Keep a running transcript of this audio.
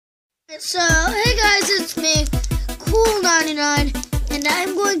So, hey guys, it's me, Cool99, and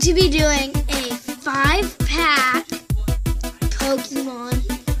I'm going to be doing a 5-pack Pokemon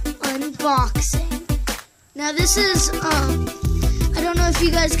unboxing. Now this is, I don't know if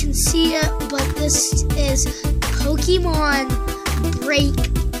you guys can see it, but this is Pokemon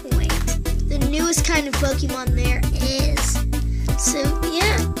Breakpoint, the newest kind of Pokemon there is. So,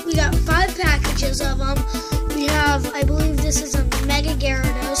 yeah, we got 5 packages of them. We have, I believe this is a Mega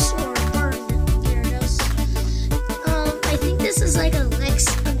Gyarados, or I think this is like a Mega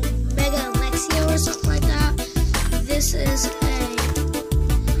Alexio or something like that. This is a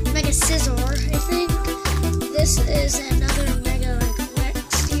Mega Scizor, I think. This is another Mega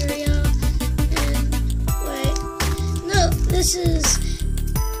Alexio. And wait, no, this is.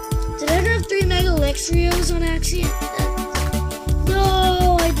 Did I have 3 Mega Alexios on accident?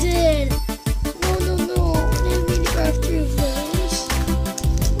 No, I did. No. I didn't mean to grab 3 of those.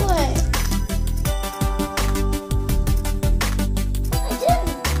 What?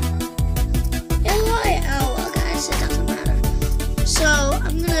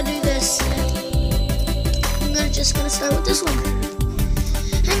 Just gonna start with this one.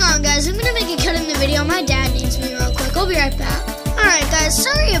 Hang on guys, I'm gonna make a cut in the video. My dad needs me real quick. I'll be right back. Alright guys,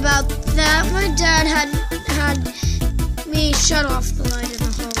 sorry about that. My dad had me shut off the light in the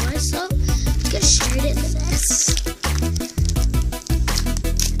hallway, so let's get straight into this.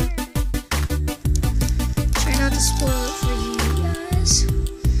 Try not to spoil it for you guys.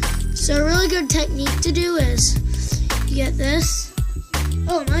 So a really good technique to do is you get this.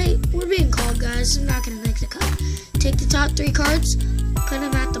 Oh my, we're being called guys. I'm not gonna make the cut. Take the top 3 cards, put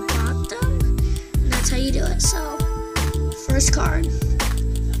them at the bottom, and that's how you do it. So, first card.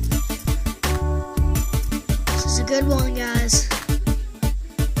 This is a good one, guys.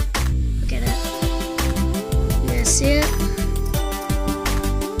 Look at it. You guys see it?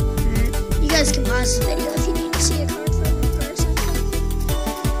 Alright. You guys can pause the video if you need to see a card from one person.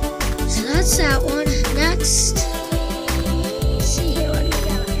 So that's that one. Next, let's see here what we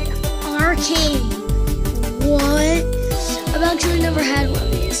got. Arcane. What? I've actually never had one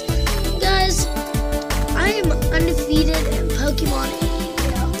of these. Guys, I am undefeated in Pokemon.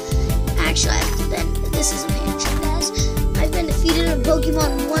 Actually, this isn't paying guys. I've been defeated in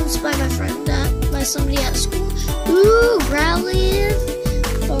Pokemon once by my friend, by somebody at school. Ooh, Rowlet.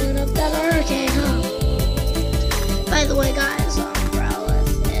 Following up that Arcane, huh? By the way, guys, Rowlet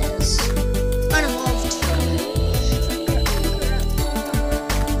is unevolved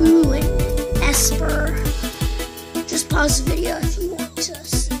from Ooh, and Esper. Just pause the video if you want to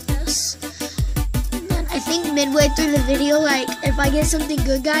see this. And then I think midway through the video, like, if I get something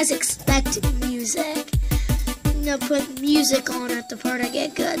good, guys, expect music. I'm gonna put music on at the part I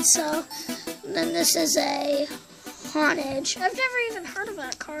get good, so. And then this is a Hauntage. I've never even heard of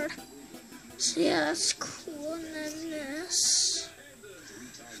that card. So yeah, that's cool. And then this.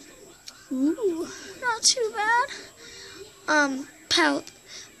 Ooh, not too bad.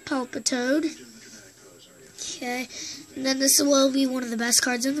 Palpitoad. Okay, and then this will be one of the best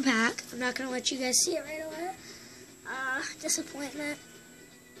cards in the pack. I'm not going to let you guys see it right away. Disappointment.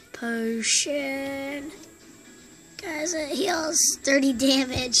 Potion. Guys, it heals 30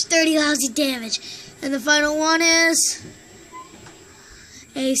 damage. 30 lousy damage. And the final one is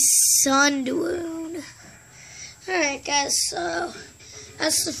a Sunwound. Alright, guys, so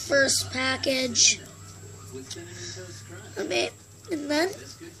that's the first package. Okay, and then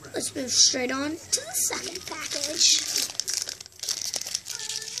let's move straight on to the second package.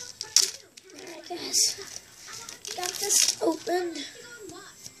 Alright guys, got this opened.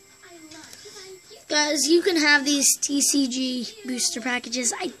 Guys, you can have these TCG booster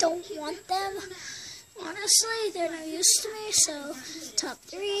packages. I don't want them. Honestly, they're no use to me, so top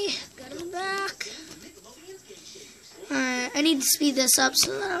 3, go to the back. Alright, I need to speed this up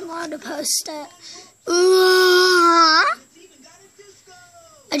so that I'm allowed to post it. Ooh!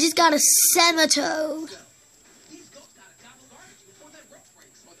 I just got a Semitoad.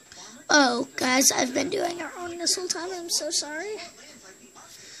 Oh, guys, I've been doing it wrong this whole time. I'm so sorry.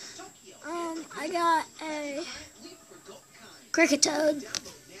 I got a Cricketot.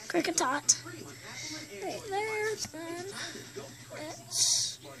 Right there. Then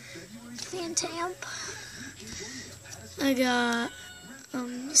it's Phantamp. I got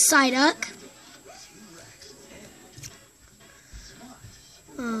Psyduck.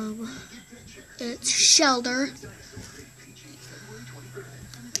 It's Shelter.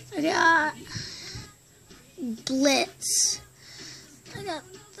 I got Blitz. I got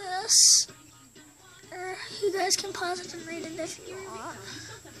this. You guys can pause it and read it if you want.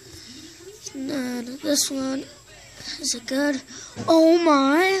 And then this one is a good. Oh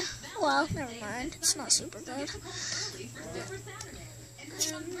my! Wow. well, never mind. It's not super good.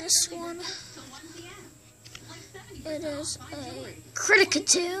 And this one, it is a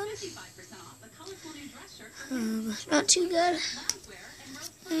Criticatoon. Not too good.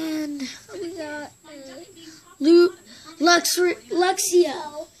 And we got a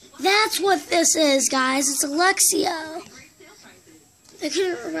Luxio. That's what this is, guys. It's a Luxio. I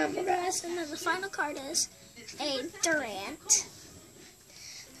couldn't remember, guys. And then the final card is a Durant.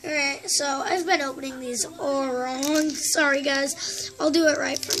 Alright, so I've been opening these all wrong. Sorry, guys. I'll do it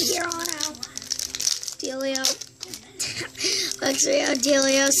right from here on out. Delio. Luxio,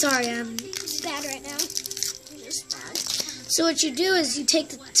 Delio. Sorry, I'm bad right now. I'm just bad. So what you do is you take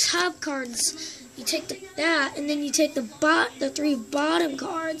the top cards, you take that, and then you take the 3 bottom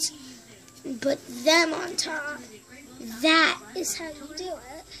cards and put them on top. That is how you do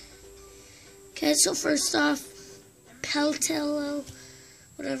it. Okay, so first off, Peltello,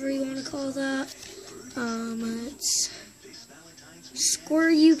 whatever you want to call that. It's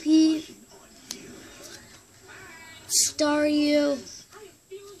Squirtle, Staryu,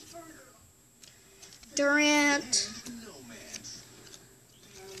 Durant,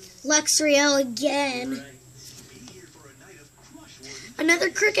 Luxio again. Another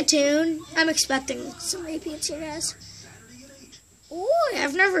Cricketoon. I'm expecting some repeats here, guys. Ooh,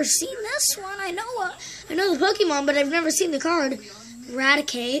 I've never seen this one. I know the Pokemon, but I've never seen the card.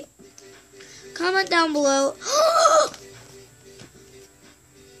 Eradicate. Comment down below.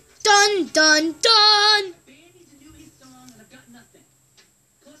 Dun, dun, dun!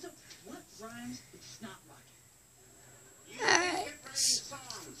 Alright.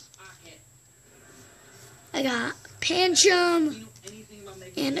 I got Pancham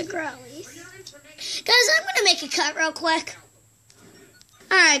and a Growly. Guys, I'm going to make a cut real quick.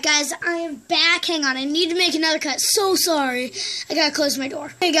 Alright, guys, I am back. Hang on, I need to make another cut. So sorry. I got to close my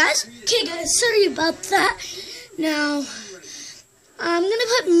door. Hey, guys. Okay, guys, sorry about that. Now, I'm going to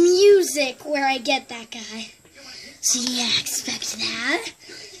put music where I get that guy. So, yeah, expect that.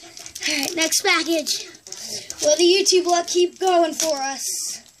 Alright, next package. Will the YouTube luck keep going for us?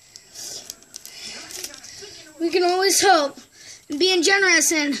 We can always hope. And being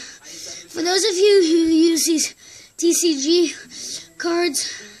generous, and for those of you who use these TCG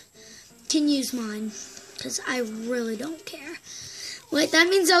cards, can use mine, because I really don't care. Wait, that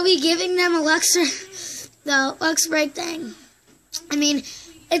means I'll be giving them the Lux Break thing. I mean,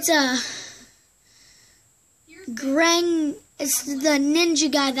 it's it's the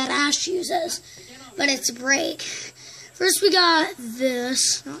ninja guy that Ash uses, but it's a break. First we got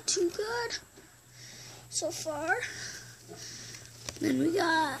this, not too good so far. Then we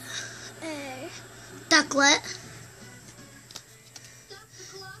got a Ducklet.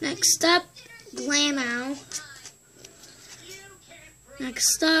 Next up, Glamow.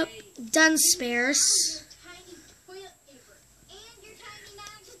 Next up, Dunsparce.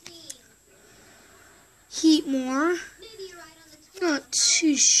 Heatmore. Not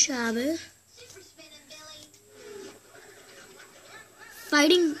too shabby.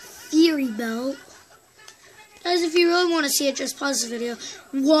 Fighting Fury Belt. Guys, if you really want to see it, just pause the video.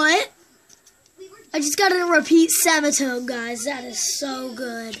 What? I just got a repeat Semitone, guys. That is so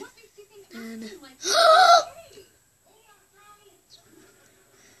good. And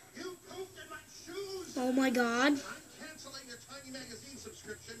oh my god.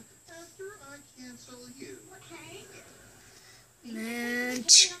 And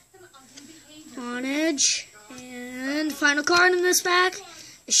Honage. And final card in this pack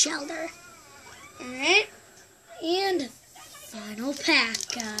is Shelter. Alright. And final pack,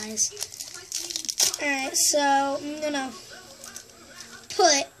 guys. Alright, so I'm gonna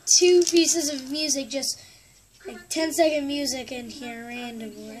put 2 pieces of music, just like 10-second music in here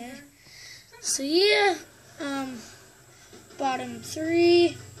randomly. So yeah, bottom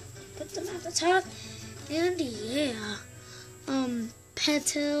 3, put them at the top, and yeah,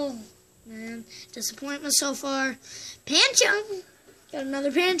 Petal, man, disappointment so far. Pancham, got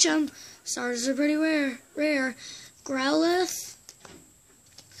another Pancham. Stars are pretty rare. Growlithe,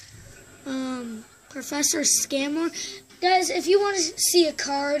 Professor Scammer. Guys, if you want to see a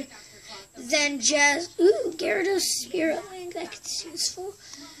card, then just Gyarados Spirit Link. That's useful.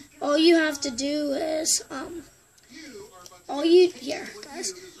 All you have to do is here,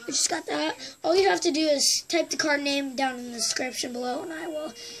 guys. I just got that. All you have to do is type the card name down in the description below, and I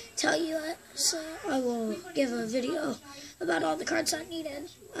will tell you it. So I will give a video about all the cards I needed.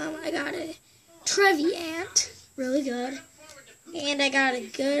 I got a Trevenant, really good, and I got a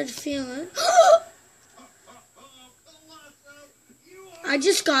good feeling. I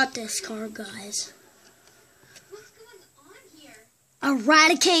just got this card, guys.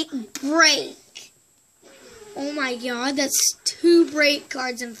 Eradicate Break. Oh my god, that's 2 break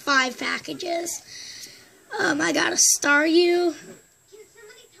cards in 5 packages. I got a Staryu.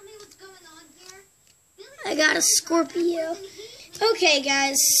 I got a Scorpio. Okay,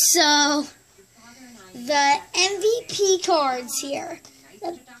 guys, so the MVP cards here,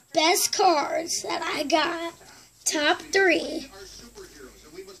 the best cards that I got, top 3,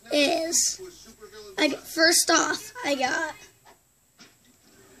 is, first off, I got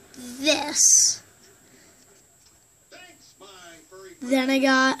this. Then I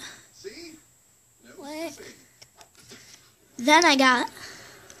got, then I got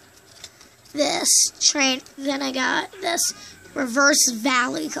this train. Then I got this Reverse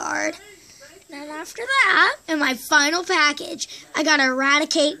Valley card. Then after that, in my final package, I got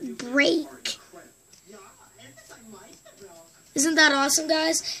Eradicate Break. Isn't that awesome,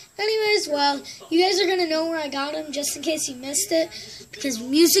 guys? Anyways, well, you guys are going to know where I got them just in case you missed it, because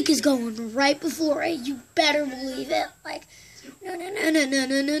music is going right before it. You better believe it. Like, no, no, no, no, no,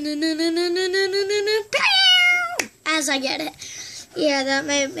 no, no, no, no, no, no, no, no, no, no, no, as I get it. Yeah, that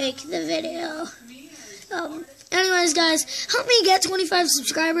may make the video. Anyways, guys, help me get 25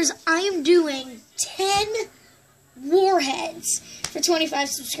 subscribers. I am doing 10 warheads for 25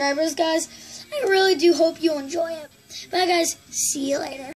 subscribers, guys. I really do hope you enjoy it. Bye, guys. See you later.